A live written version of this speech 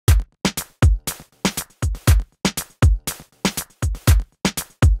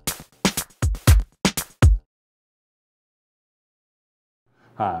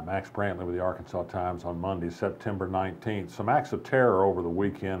Hi, Max Brantley with the Arkansas Times on Monday, September 19th. Some acts of terror over the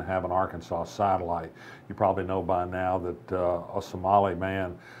weekend have an Arkansas satellite. You probably know by now that a Somali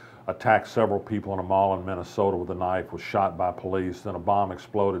man attacked several people in a mall in Minnesota with a knife, was shot by police. Then a bomb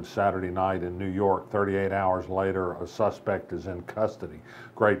exploded Saturday night in New York. 38 hours later, a suspect is in custody.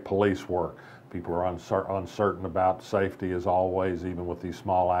 Great police work. People are uncertain about safety as always, even with these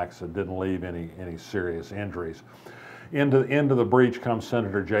small acts that didn't leave any serious injuries. Into the breach comes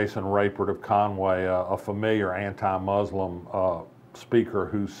Senator Jason Rapert of Conway, a familiar anti-Muslim speaker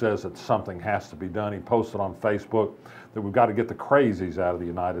who says that something has to be done. He posted on Facebook that we've got to get the crazies out of the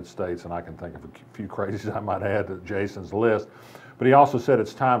United States, and I can think of a few crazies I might add to Jason's list. But he also said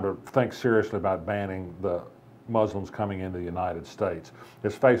it's time to think seriously about banning the Muslims coming into the United States.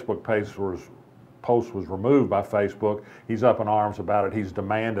 His Facebook post was removed by Facebook. He's up in arms about it. He's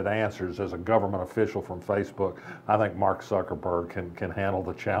demanded answers as a government official from Facebook. I think Mark Zuckerberg can handle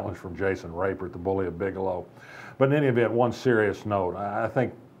the challenge from Jason Rapert, the bully of Bigelow. But in any event, one serious note, I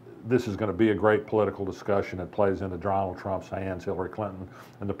think this is going to be a great political discussion. It plays into Donald Trump's hands. Hillary Clinton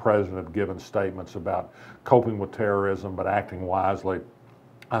and the president have given statements about coping with terrorism, but acting wisely.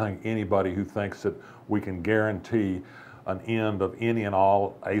 I think anybody who thinks that we can guarantee an end of any and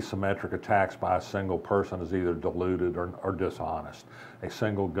all asymmetric attacks by a single person is either deluded or dishonest. A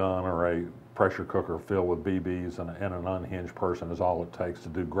single gun or a pressure cooker filled with BBs and an unhinged person is all it takes to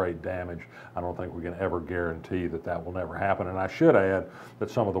do great damage. I don't think we can ever guarantee that that will never happen. And I should add that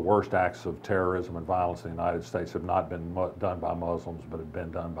some of the worst acts of terrorism and violence in the United States have not been done by Muslims, but have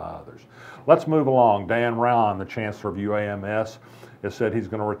been done by others. Let's move along. Dan Rowan, the chancellor of UAMS, has said he's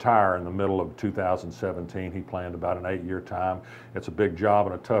going to retire in the middle of 2017. He planned about an 8-year time. It's a big job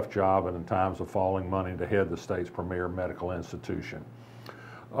and a tough job, and in times of falling money to head the state's premier medical institution.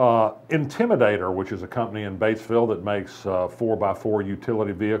 Intimidator, which is a company in Batesville that makes 4x4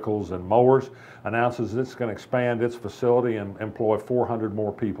 utility vehicles and mowers, announces it's going to expand its facility and employ 400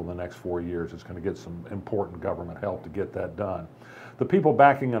 more people in the next 4 years. It's going to get some important government help to get that done. The people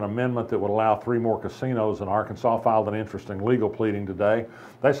backing an amendment that would allow 3 more casinos in Arkansas filed an interesting legal pleading today.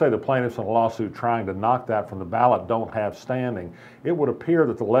 They say the plaintiffs in a lawsuit trying to knock that from the ballot don't have standing. It would appear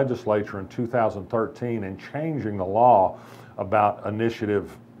that the legislature in 2013, in changing the law about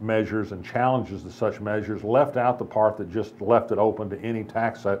initiative measures and challenges to such measures, left out the part that just left it open to any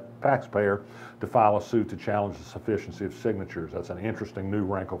taxpayer to file a suit to challenge the sufficiency of signatures. That's an interesting new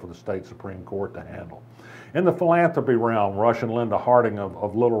wrinkle for the state Supreme Court to handle. In the philanthropy realm, Rush and Linda Harding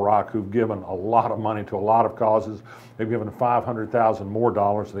of Little Rock, who've given a lot of money to a lot of causes, they've given $500,000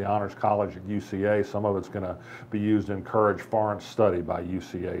 more to the Honors College at UCA. Some of it's going to be used to encourage foreign study by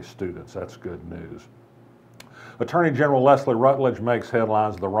UCA students. That's good news. Attorney General Leslie Rutledge makes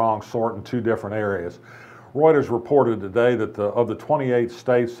headlines of the wrong sort in 2 different areas. Reuters reported today that of the 28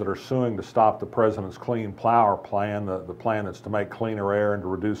 states that are suing to stop the president's Clean Power Plan, the plan that's to make cleaner air and to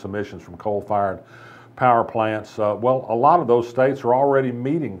reduce emissions from coal-fired power plants, well, a lot of those states are already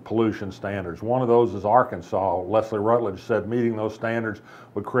meeting pollution standards. One of those is Arkansas. Leslie Rutledge said meeting those standards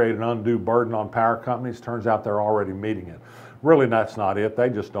would create an undue burden on power companies. Turns out they're already meeting it. Really, that's not it. They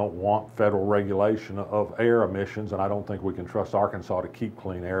just don't want federal regulation of air emissions, and I don't think we can trust Arkansas to keep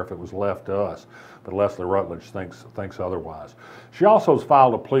clean air if it was left to us. But Leslie Rutledge thinks otherwise. She also has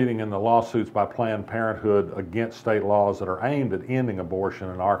filed a pleading in the lawsuits by Planned Parenthood against state laws that are aimed at ending abortion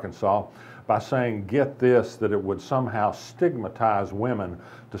in Arkansas by saying, get this, that it would somehow stigmatize women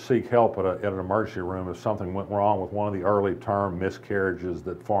to seek help at an emergency room if something went wrong with one of the early term miscarriages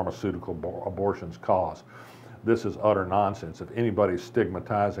that pharmaceutical abortions cause. This is utter nonsense. If anybody's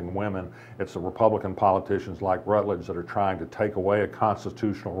stigmatizing women, it's the Republican politicians like Rutledge that are trying to take away a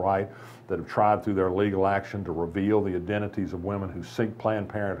constitutional right, that have tried through their legal action to reveal the identities of women who seek Planned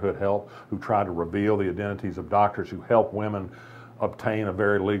Parenthood help, who try to reveal the identities of doctors who help women obtain a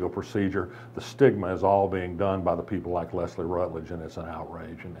very legal procedure. The stigma is all being done by the people like Leslie Rutledge, and it's an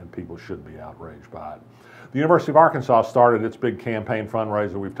outrage, and people should be outraged by it. The University of Arkansas started its big campaign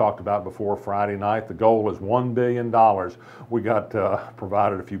fundraiser we've talked about before Friday night. The goal is $1 billion. We got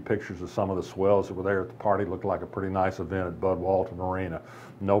provided a few pictures of some of the swells that were there at the party. It looked like a pretty nice event at Bud Walton Arena.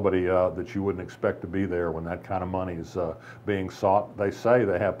 Nobody that you wouldn't expect to be there when that kind of money is being sought. They say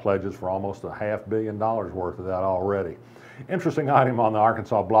they have pledges for almost $500 million worth of that already. Interesting item on the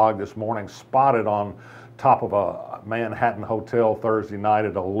Arkansas blog this morning, spotted on top of a Manhattan hotel Thursday night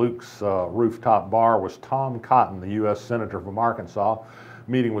at a Luke's rooftop bar was Tom Cotton, the U.S. Senator from Arkansas,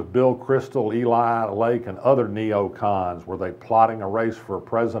 meeting with Bill Kristol, Eli Lake, and other neocons. Were they plotting a race for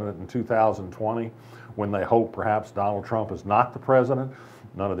president in 2020 when they hope perhaps Donald Trump is not the president?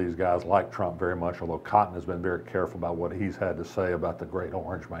 None of these guys like Trump very much, although Cotton has been very careful about what he's had to say about the Great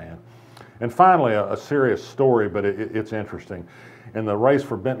Orange Man. And finally, a serious story, but it's interesting. In the race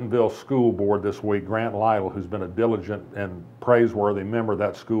for Bentonville School Board this week, Grant Lytle, who's been a diligent and praiseworthy member of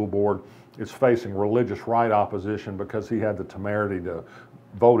that school board, is facing religious right opposition because he had the temerity to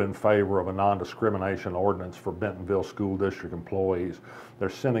vote in favor of a non-discrimination ordinance for Bentonville School District employees. They're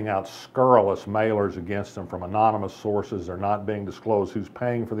sending out scurrilous mailers against him from anonymous sources. They're not being disclosed who's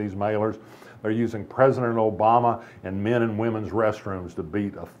paying for these mailers. They're using President Obama and men and women's restrooms to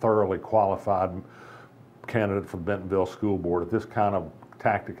beat a thoroughly qualified candidate for the Bentonville School Board. If this kind of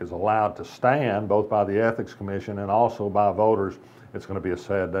tactic is allowed to stand, both by the Ethics Commission and also by voters, it's going to be a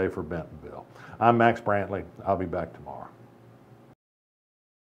sad day for Bentonville. I'm Max Brantley. I'll be back tomorrow.